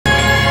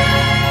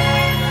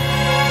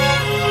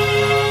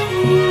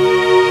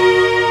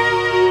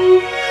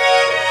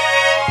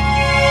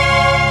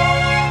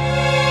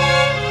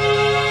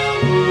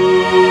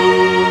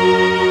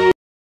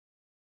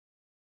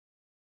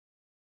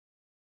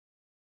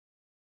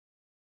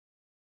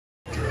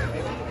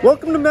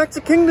Welcome to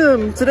Maxic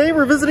Kingdom! Today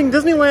we're visiting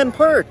Disneyland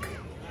Park.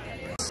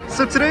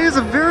 So today is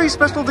a very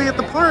special day at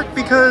the park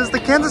because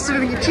the Kansas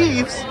City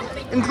Chiefs,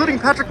 including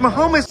Patrick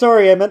Mahomes—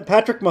 sorry, I meant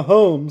Patrick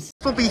Mahomes—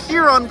 will be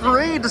here on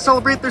parade to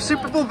celebrate their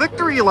Super Bowl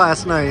victory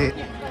last night.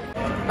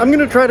 I'm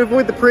gonna try to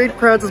avoid the parade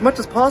crowds as much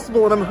as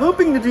possible, and I'm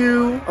hoping to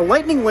do a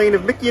lightning lane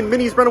of Mickey and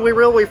Minnie's Runaway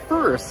Railway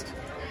first.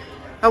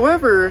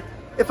 However,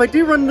 if I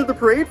do run into the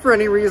parade for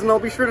any reason, I'll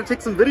be sure to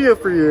take some video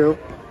for you.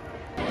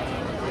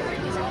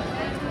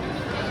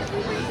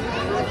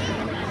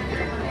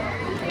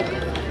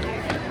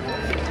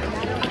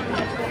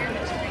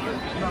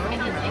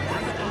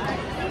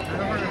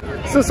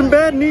 So some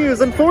bad news.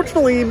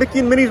 Unfortunately, Mickey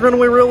and Minnie's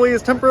Runaway Railway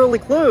is temporarily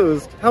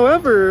closed.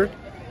 However,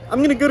 I'm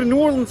going to go to New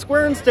Orleans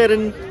Square instead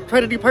and try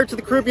to do Pirates of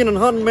the Caribbean and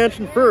Haunted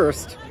Mansion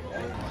first.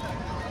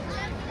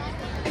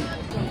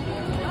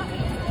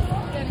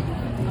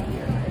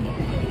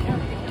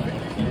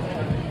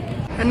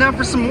 And now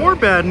for some more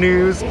bad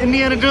news.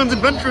 Indiana Jones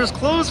Adventure is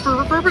closed for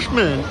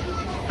refurbishment.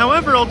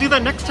 However, I'll do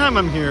that next time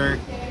I'm here.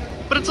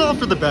 But it's all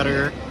for the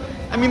better.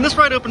 I mean, this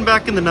ride opened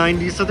back in the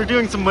 90s, so they're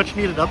doing some much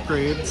needed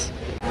upgrades.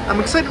 I'm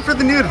excited for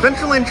the new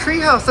Adventureland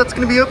Treehouse that's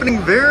going to be opening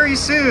very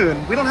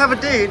soon. We don't have a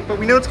date, but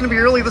we know it's going to be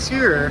early this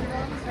year.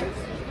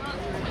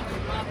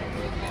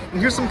 And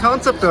here's some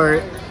concept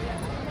art.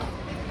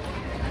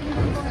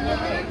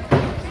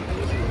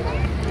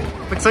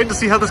 I'm excited to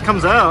see how this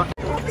comes out.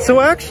 So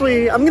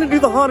actually, I'm going to do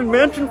the Haunted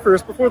Mansion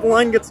first before the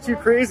line gets too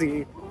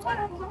crazy.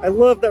 I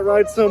love that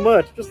ride so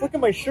much. Just look at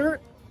my shirt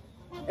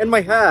and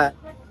my hat.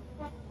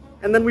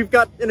 And then we've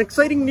got an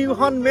exciting new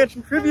Haunted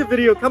Mansion trivia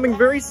video coming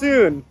very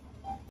soon.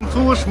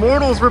 Foolish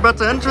mortals, we're about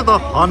to enter the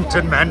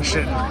Haunted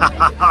Mansion.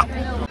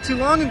 Too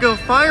long ago,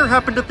 fire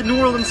happened at the New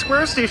Orleans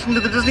Square station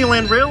to the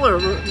Disneyland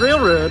Railroad.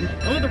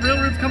 Oh, the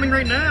railroad's coming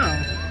right now.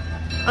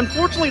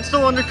 Unfortunately, it's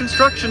still under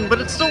construction,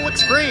 but it still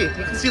looks great.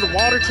 You can see the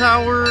water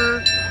tower.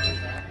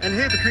 And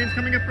hey, the train's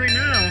coming up right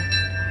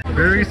now.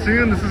 Very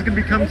soon, this is going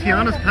to become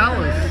Tiana's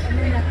Palace.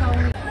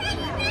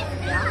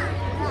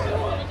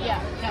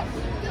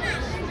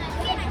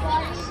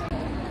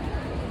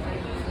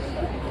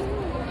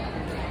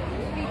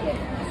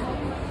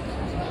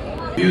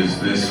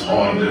 Is this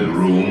haunted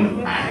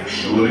room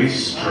actually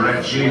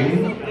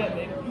stretching?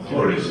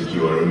 Or is it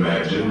your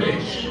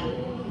imagination?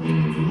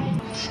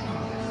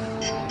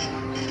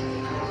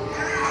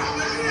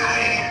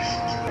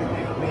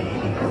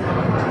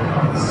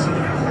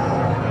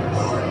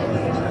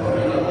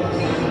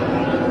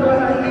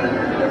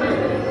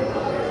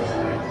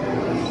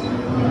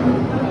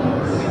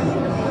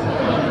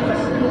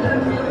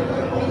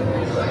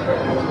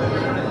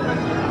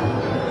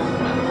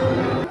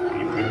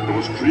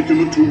 Creak and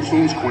the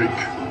tombstones quake.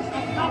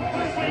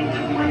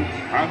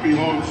 Happy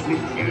hearts will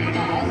play.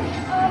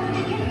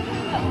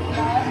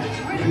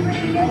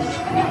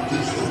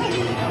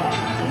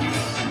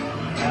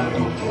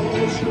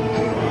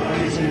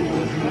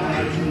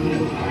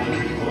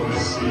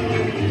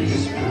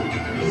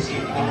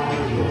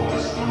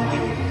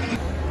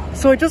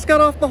 So I just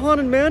got off the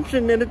Haunted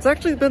Mansion, and it's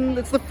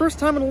the first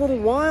time in a little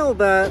while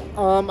that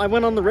I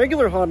went on the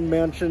regular Haunted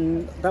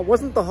Mansion that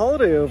wasn't the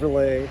holiday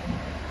overlay.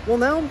 Well,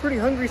 now I'm pretty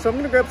hungry, so I'm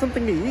gonna grab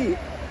something to eat.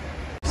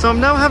 So I'm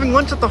now having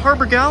lunch at the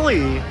Harbour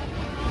Galley.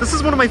 This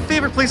is one of my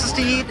favorite places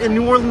to eat in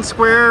New Orleans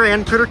Square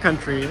and Critter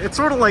Country. It's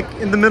sort of like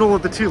in the middle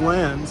of the two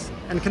lands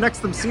and connects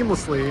them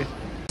seamlessly.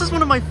 This is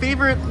one of my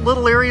favorite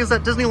little areas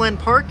at Disneyland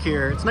Park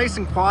here. It's nice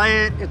and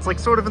quiet. It's like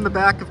sort of in the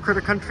back of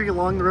Critter Country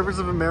along the rivers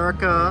of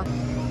America.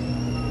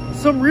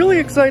 So I'm really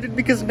excited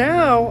because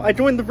now I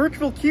joined the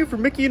virtual queue for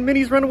Mickey and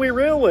Minnie's Runaway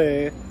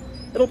Railway.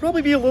 It'll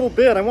probably be a little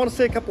bit. I want to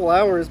say a couple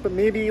hours, but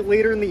maybe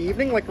later in the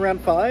evening, like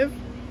around 5.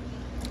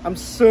 I'm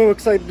so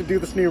excited to do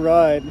this new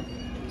ride.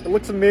 It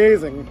looks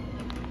amazing.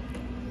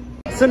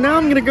 So now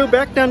I'm going to go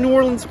back down New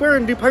Orleans Square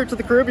and do Pirates of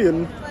the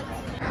Caribbean.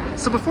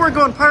 So before I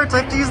go on Pirates, I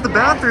have to use the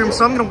bathroom,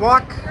 so I'm going to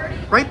walk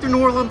right through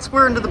New Orleans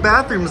Square into the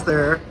bathrooms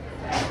there.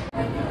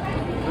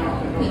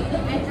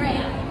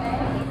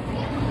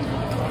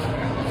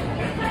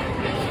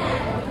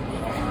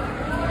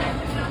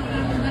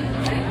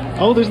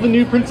 Oh, there's the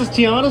new Princess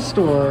Tiana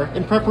store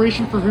in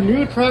preparation for her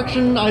new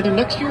attraction either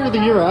next year or the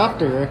year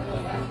after.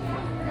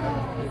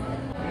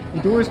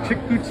 Edora's Chick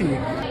Boutique.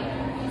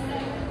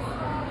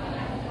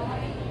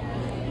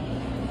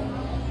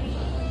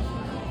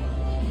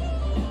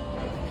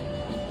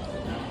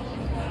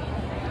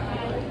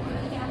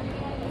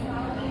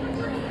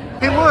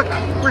 Hey look,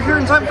 we're here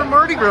in time for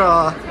Mardi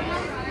Gras.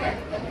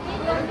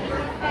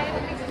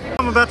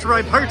 I'm about to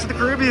ride Pirates of the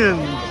Caribbean.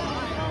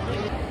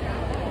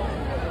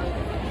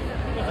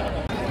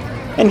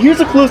 And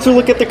here's a closer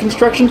look at the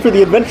construction for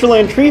the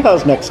Adventureland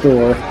Treehouse next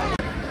door.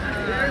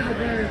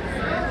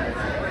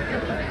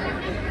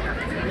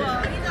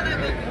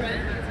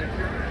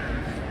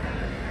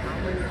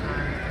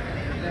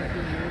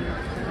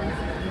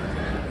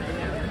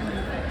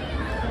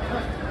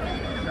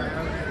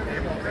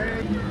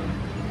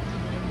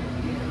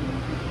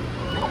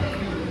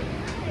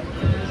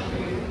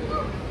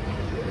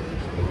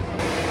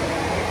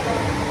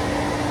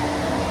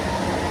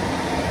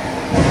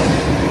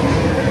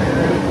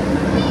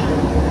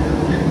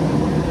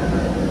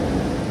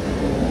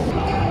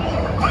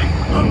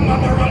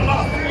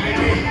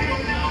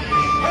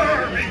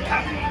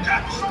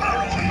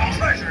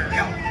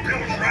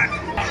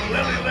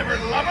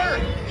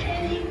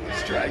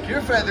 Strike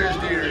your feathers,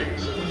 dearie.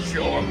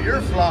 Show them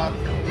your flock.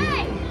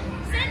 Hey,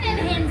 send them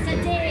hens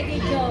to Davy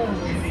Jones.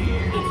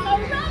 It's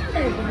a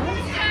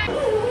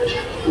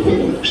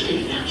rendezvous.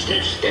 Steady now,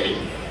 steady.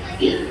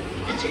 Yeah,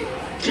 that's it.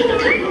 Send the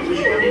train over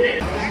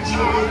here.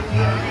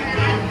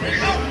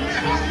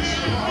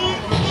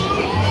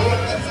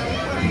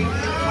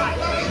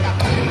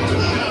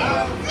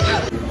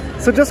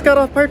 So just got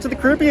off Pirates of the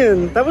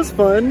Caribbean. That was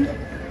fun.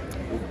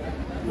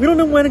 We don't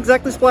know when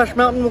exactly Splash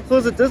Mountain will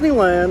close at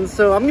Disneyland,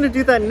 so I'm going to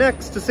do that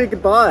next to say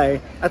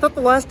goodbye. I thought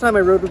the last time I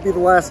rode would be the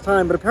last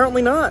time, but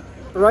apparently not.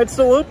 The ride's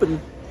still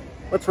open.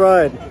 Let's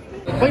ride.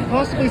 Quite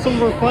possibly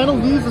some of our final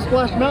views of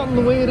Splash Mountain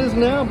the way it is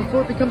now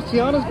before it becomes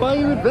Tiana's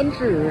Bayou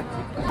Adventure.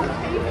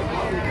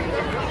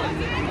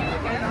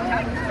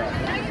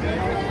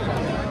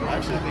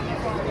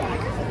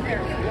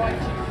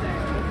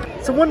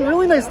 So one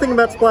really nice thing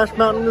about Splash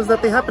Mountain is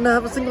that they happen to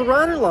have a single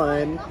rider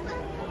line.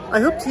 I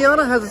hope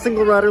Tiana has a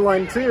single rider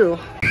line too.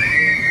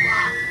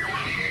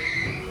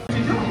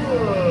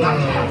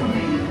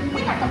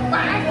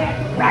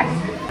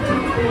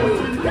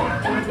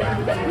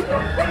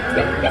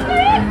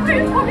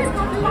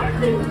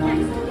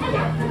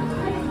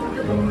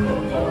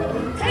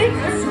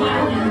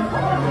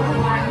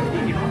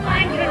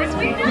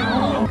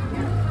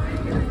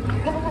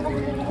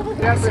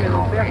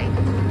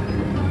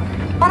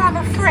 But I'm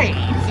afraid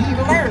he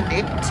learned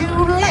it too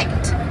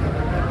late.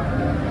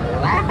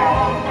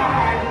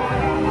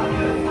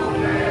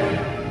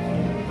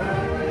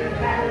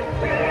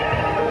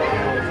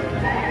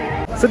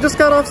 So just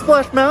got off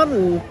Splash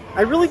Mountain.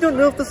 I really don't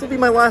know if this will be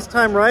my last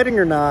time riding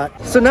or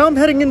not. So now I'm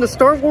heading into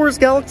Star Wars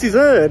Galaxy's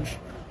Edge.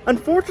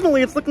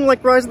 Unfortunately, it's looking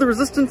like Rise of the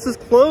Resistance is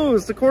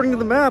closed according to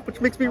the map,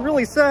 which makes me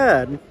really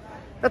sad.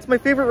 That's my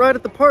favorite ride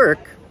at the park.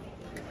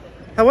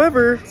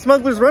 However,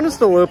 Smuggler's Run is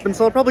still open,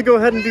 so I'll probably go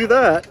ahead and do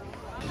that.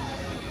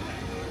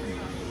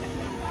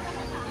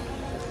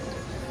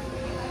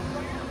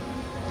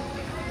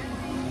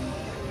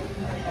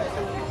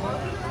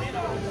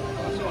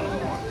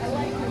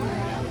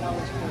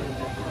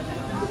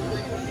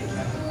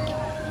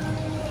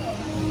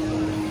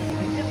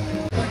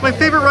 My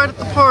favorite ride at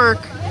the park.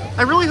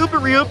 I really hope it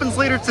reopens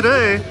later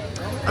today.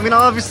 I mean,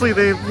 obviously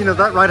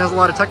that ride has a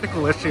lot of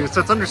technical issues,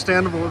 so it's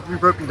understandable it would be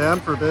broken down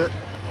for a bit.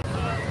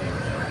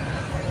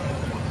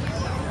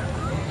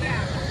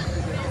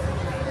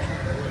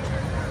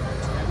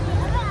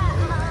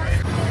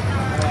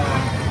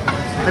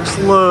 I just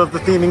love the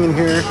theming in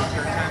here.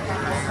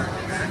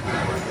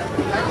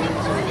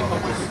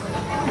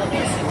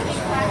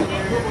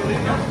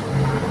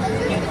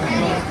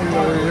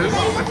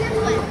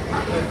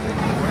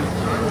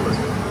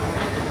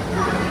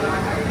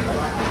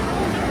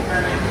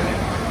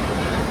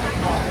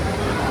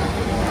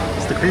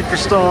 It's the creature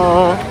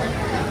stall.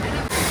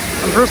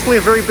 I'm personally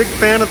a very big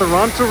fan of the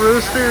Ronto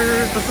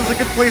roasters. This is a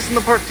good place in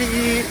the park to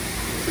eat.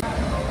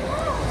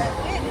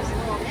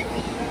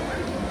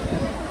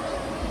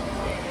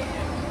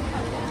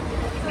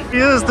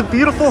 Is the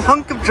beautiful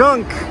hunk of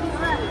junk,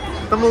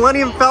 the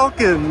Millenium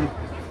Falcon.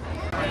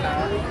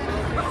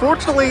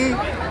 Fortunately,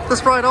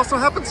 this ride also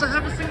happens to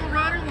have a single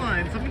rider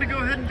line, so I'm going to go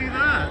ahead and do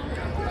that.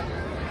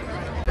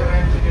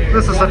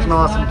 This is such an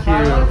awesome queue.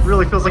 It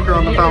really feels like you're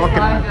on the Falcon.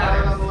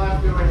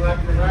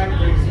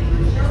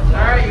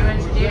 Alright, you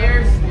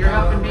engineers, you're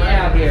helping me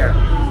out here.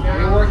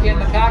 You're working in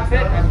the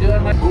cockpit, I'm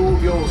doing my...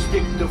 Move your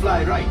stick to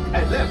fly right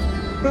and left.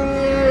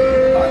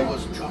 I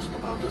was just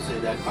about to say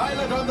that.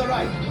 Pilot on the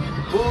right.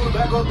 Pull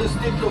back on the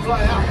stick to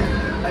fly out.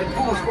 And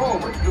push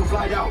forward to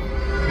fly down.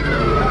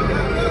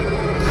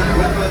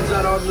 Weapons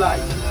are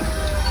online.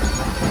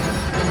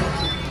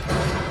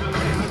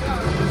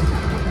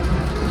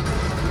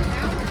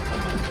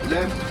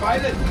 Left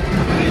pilot,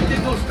 hit the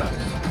boosters.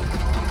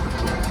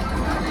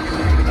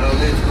 Now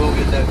let's go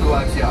get that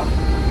coaxial.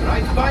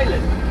 Right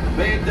pilot,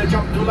 make the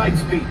jump to light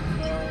speed.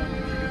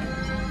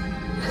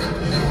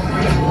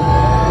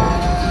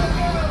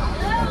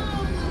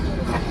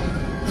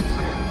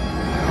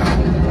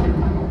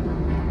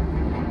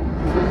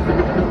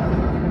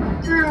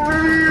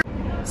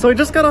 So I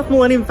just got off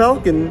Millenium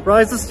Falcon.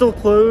 Rise is still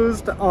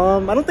closed. I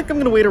don't think I'm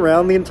going to wait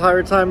around the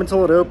entire time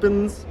until it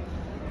opens.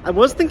 I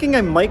was thinking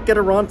I might get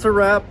a Ronto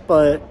wrap,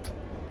 but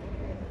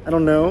I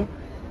don't know.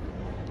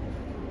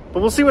 But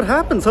we'll see what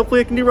happens.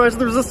 Hopefully I can do Rise of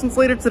the Resistance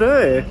later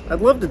today.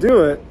 I'd love to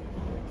do it.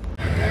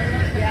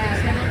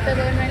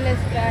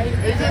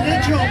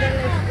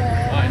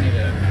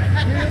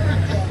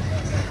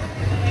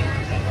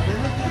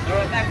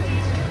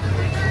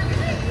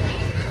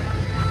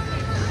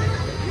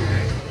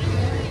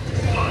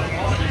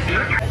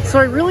 So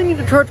I really need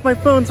to charge my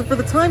phone, so for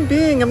the time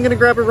being, I'm going to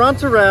grab a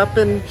Ronto wrap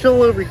and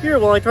chill over here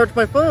while I charge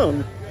my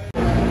phone.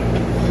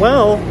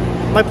 Well,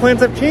 my plans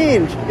have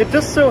changed. It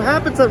just so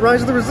happens that Rise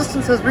of the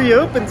Resistance has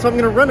reopened, so I'm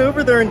going to run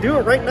over there and do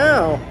it right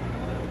now.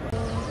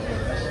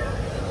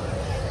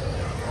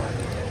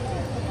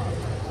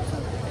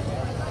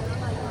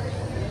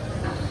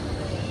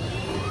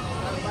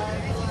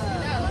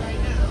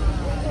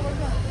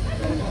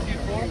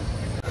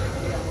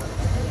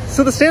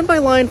 So the standby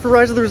line for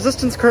Rise of the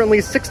Resistance currently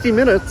is 60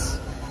 minutes.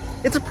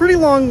 It's a pretty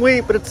long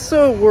wait, but it's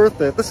so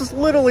worth it. This is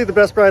literally the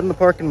best ride in the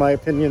park in my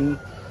opinion.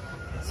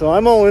 So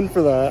I'm all in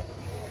for that.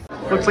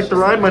 Looks like the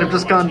ride might have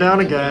just gone down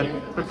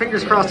again, but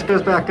fingers crossed it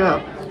goes back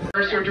up.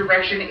 Reverse your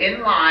direction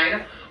in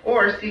line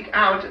or seek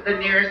out the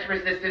nearest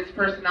resistance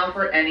personnel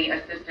for any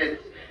assistance.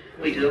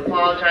 We do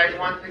apologize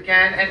once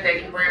again and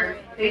thank you for your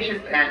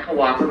patience and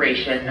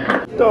cooperation.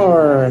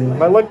 Darn,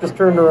 my luck just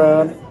turned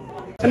around.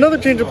 Another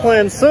change of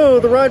plans. So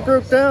the ride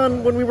broke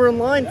down when we were in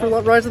line for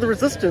Rise of the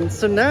Resistance.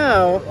 So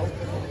now,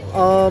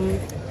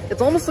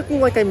 it's almost looking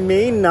like I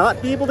may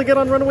not be able to get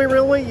on Runaway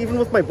Railway even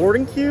with my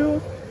boarding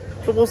queue.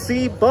 But we'll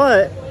see.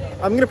 But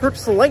I'm going to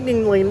purchase a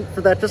lightning lane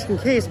for that just in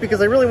case because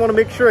I really want to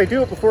make sure I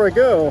do it before I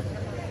go.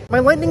 My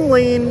lightning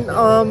lane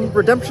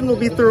redemption will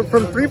be from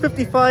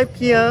 3:55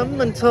 p.m.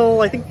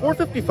 until I think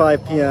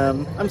 4:55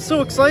 p.m. I'm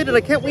so excited.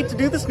 I can't wait to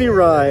do this new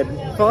ride.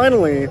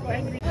 Finally.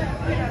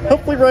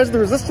 Hopefully Rise of the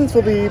Resistance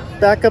will be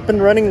back up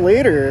and running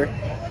later.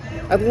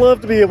 I'd love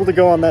to be able to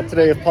go on that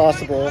today if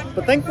possible,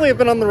 but thankfully I've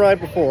been on the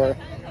ride before.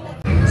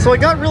 So I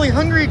got really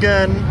hungry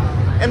again,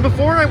 and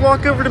before I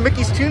walk over to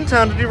Mickey's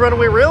Toontown to do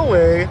Runaway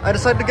Railway, I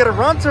decided to get a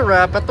Ronto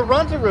wrap at the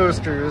Ronto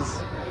Roasters.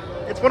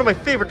 It's one of my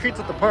favorite treats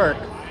at the park.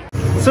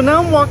 So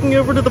now I'm walking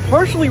over to the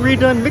partially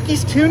redone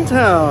Mickey's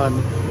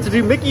Toontown to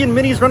do Mickey and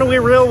Minnie's Runaway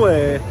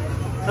Railway.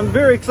 I'm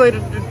very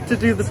excited to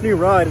do this new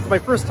ride. It's my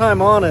first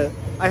time on it.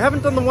 I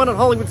haven't done the one at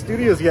Hollywood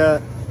Studios yet.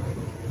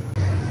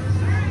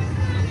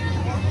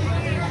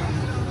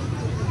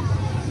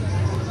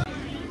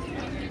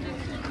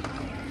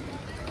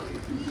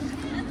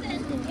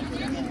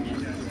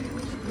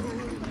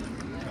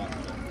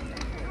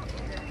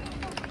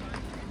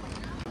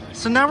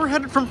 So now we're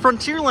headed from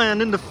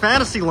Frontierland into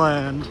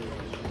Fantasyland.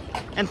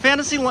 And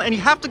Fantasyland, and you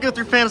have to go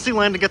through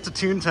Fantasyland to get to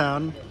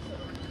Toontown.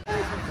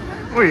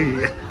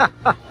 Whee!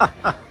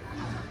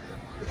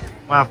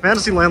 Wow,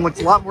 Fantasyland looks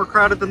a lot more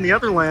crowded than the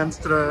other lands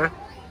today.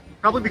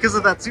 Probably because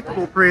of that Super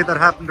Bowl parade that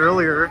happened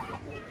earlier.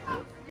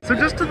 So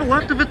just to the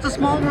left of It's a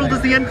Small World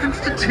is the entrance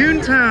to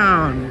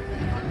Toontown.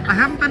 I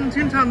haven't been in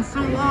Toontown in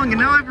so long,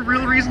 and now I have a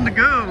real reason to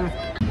go.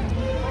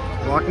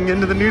 Walking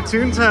into the new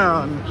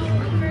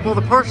Toontown. Well,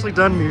 the partially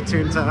done new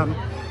Toontown.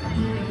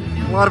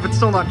 A lot of it's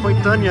still not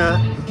quite done yet.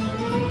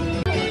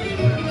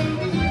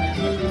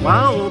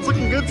 Wow, well, it's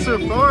looking good so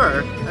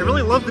far. I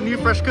really love the new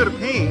fresh coat of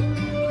paint.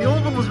 The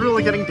old one was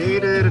really getting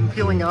dated and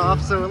peeling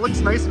off, so it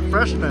looks nice and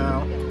fresh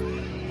now.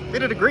 They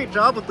did a great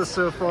job with this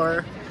so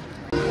far.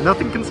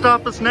 Nothing can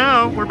stop us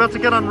now. We're about to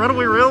get on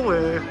Runaway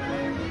Railway.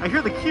 I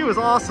hear the queue is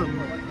awesome.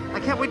 I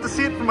can't wait to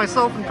see it for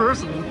myself in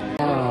person.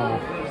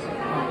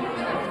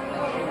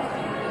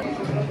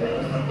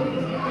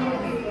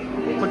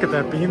 Look at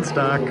that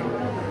beanstalk.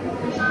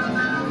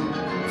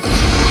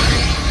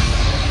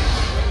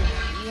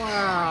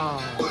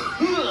 Wow.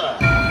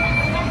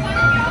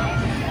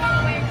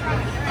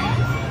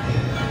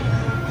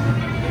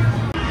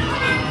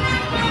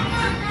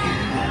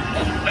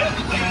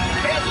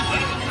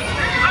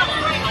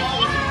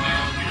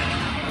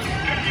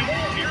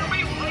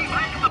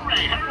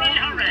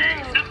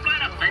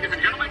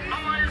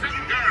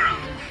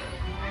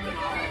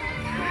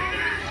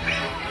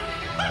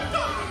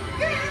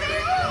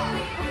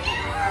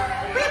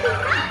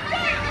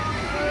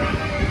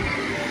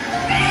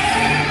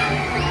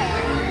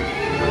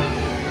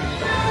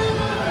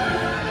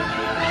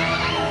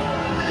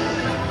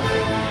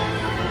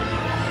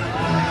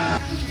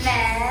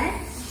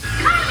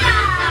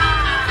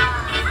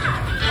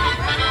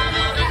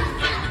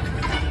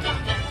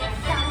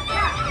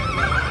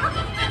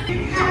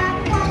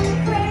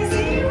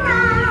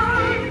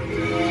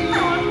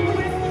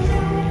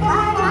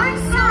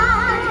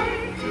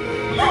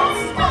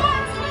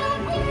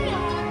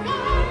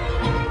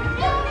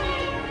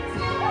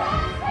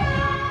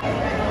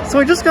 So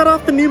I just got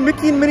off the new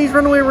Mickey and Minnie's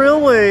Runaway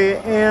Railway,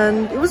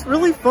 and it was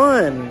really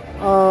fun.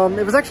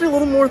 It was actually a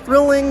little more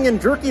thrilling and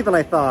jerky than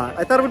I thought.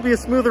 I thought it would be a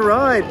smoother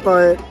ride,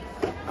 but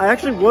I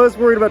actually was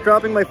worried about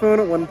dropping my phone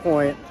at one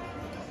point.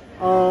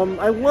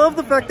 I love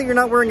the fact that you're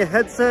not wearing a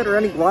headset or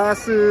any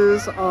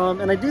glasses,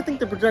 and I do think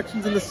the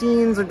projections in the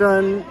scenes are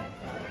done,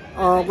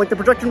 like the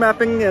projection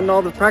mapping and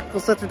all the practical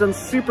sets are done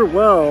super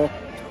well.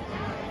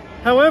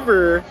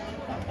 However,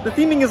 the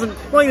theming isn't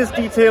quite as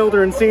detailed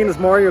or insane as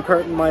Mario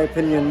Kart in my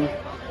opinion.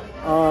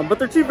 But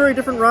they're two very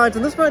different rides,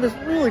 and this ride is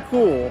really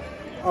cool.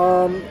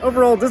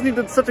 Overall, Disney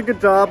did such a good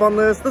job on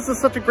this. This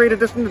is such a great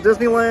addition to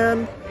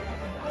Disneyland.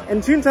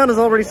 And Toontown is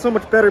already so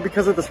much better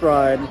because of this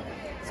ride.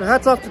 So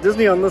hats off to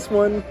Disney on this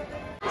one.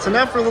 So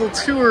now for a little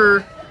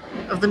tour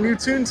of the new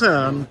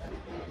Toontown.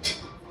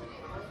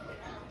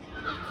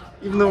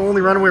 Even though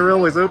only Runaway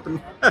Railway's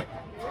open.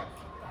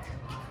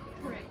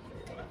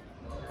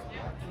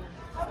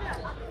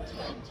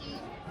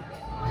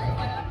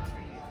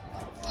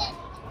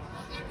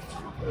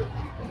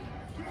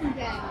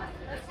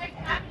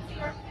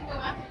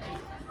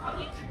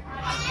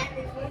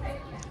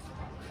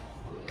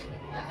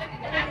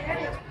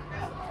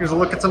 Here's a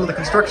look at some of the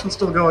construction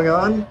still going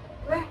on.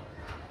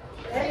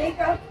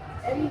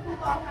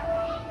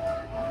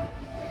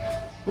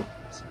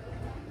 Oops.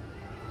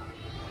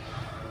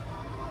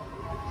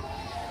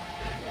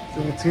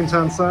 So the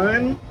Toontown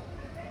sign.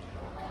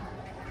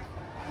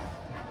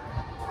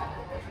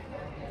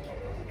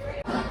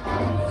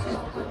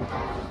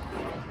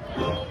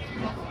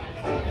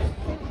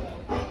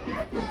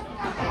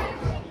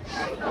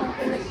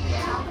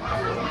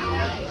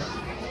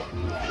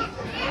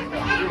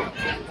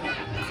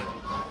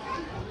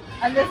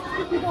 And this is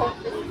the people.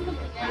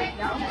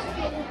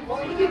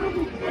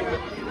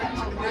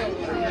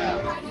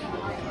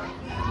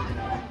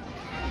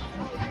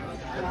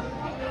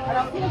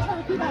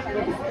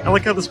 I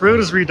like how this road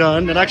is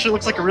redone. It actually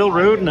looks like a real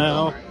road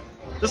now.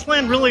 This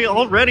land really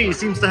already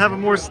seems to have a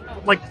more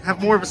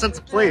of a sense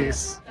of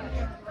place.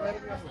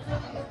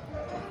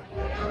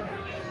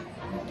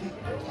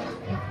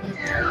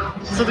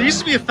 So there used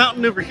to be a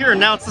fountain over here, and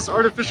now it's this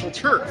artificial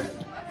turf,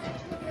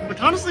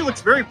 which honestly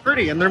looks very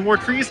pretty, and there are more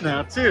trees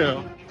now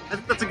too. I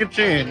think that's a good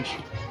change.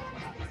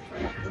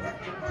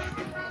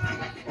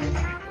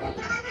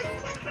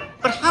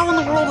 But how in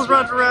the world is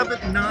Roger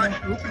Rabbit not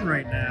open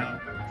right now?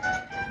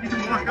 You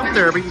can walk up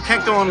there, but you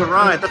can't go on the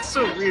ride. That's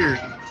so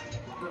weird.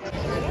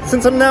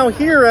 Since I'm now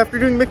here after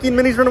doing Mickey and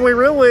Minnie's Runaway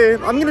Railway,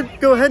 I'm gonna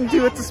go ahead and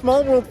do It's a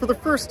Small World for the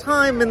first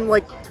time in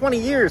like 20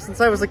 years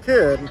since I was a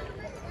kid.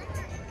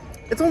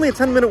 It's only a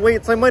 10-minute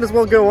wait, so I might as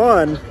well go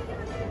on.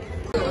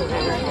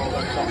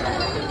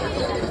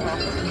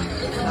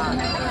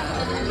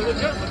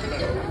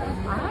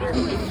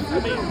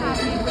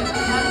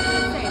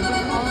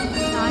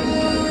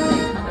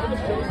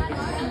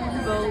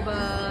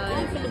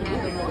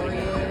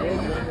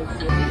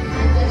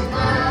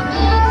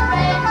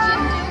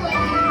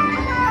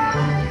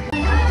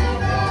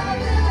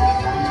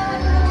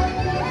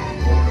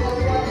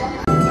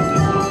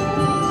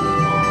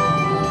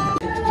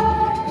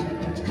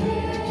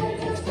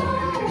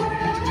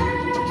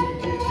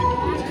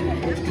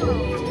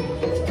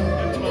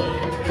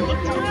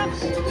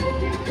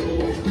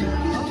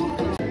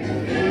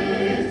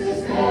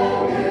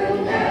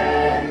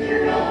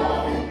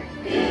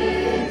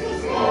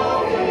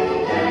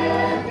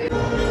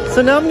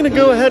 So now I'm going to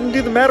go ahead and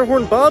do the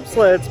Matterhorn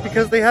Bobsleds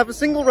because they have a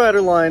single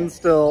rider line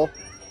still.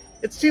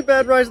 It's too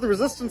bad Rise of the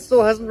Resistance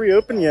still hasn't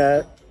reopened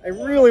yet. I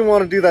really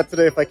want to do that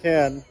today if I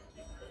can.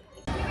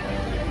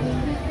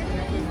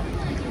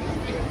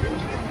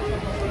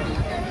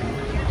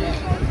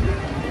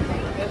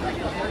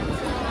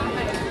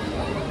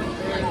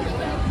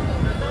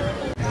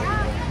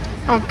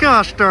 Oh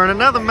gosh darn it,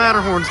 now the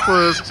Matterhorn's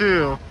closed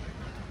too.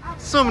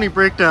 So many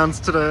breakdowns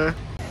today.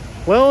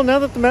 Well, now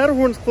that the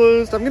Matterhorn's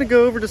closed, I'm gonna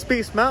go over to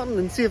Space Mountain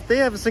and see if they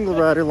have a single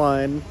rider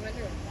line.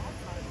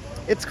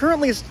 It's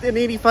currently an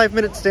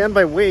 85-minute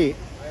standby wait.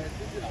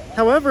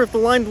 However, if the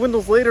line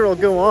dwindles later, I'll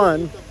go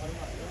on.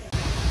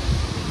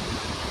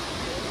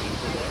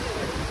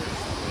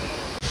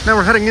 Now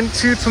we're heading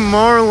into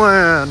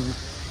Tomorrowland.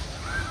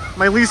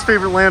 My least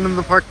favorite land in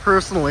the park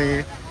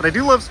personally, but I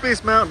do love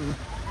Space Mountain.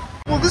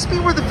 Will this be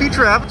where the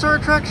future Avatar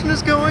attraction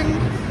is going?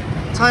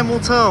 Time will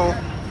tell.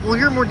 We'll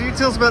hear more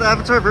details about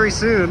Avatar very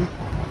soon.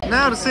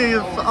 Now to see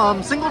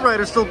if single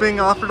rider's still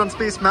being offered on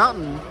Space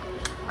Mountain.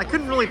 I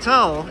couldn't really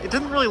tell. It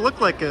didn't really look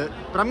like it,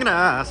 but I'm gonna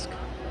ask.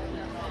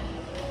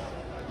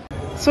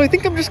 So I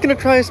think I'm just gonna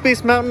try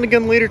Space Mountain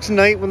again later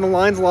tonight when the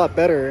line's a lot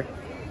better.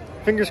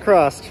 Fingers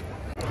crossed.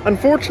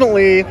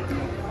 Unfortunately,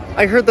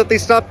 I heard that they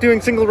stopped doing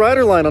single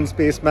rider line on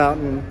Space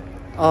Mountain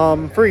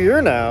for a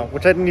year now,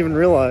 which I didn't even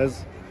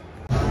realize.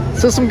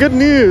 So some good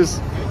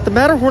news. The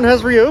Matterhorn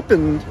has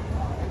reopened.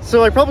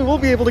 So I probably will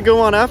be able to go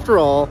on after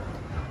all.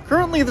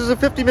 Currently there's a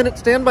 50-minute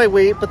standby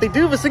wait, but they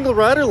do have a single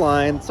rider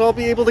line, so I'll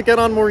be able to get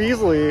on more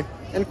easily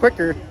and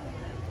quicker.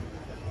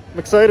 I'm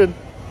excited.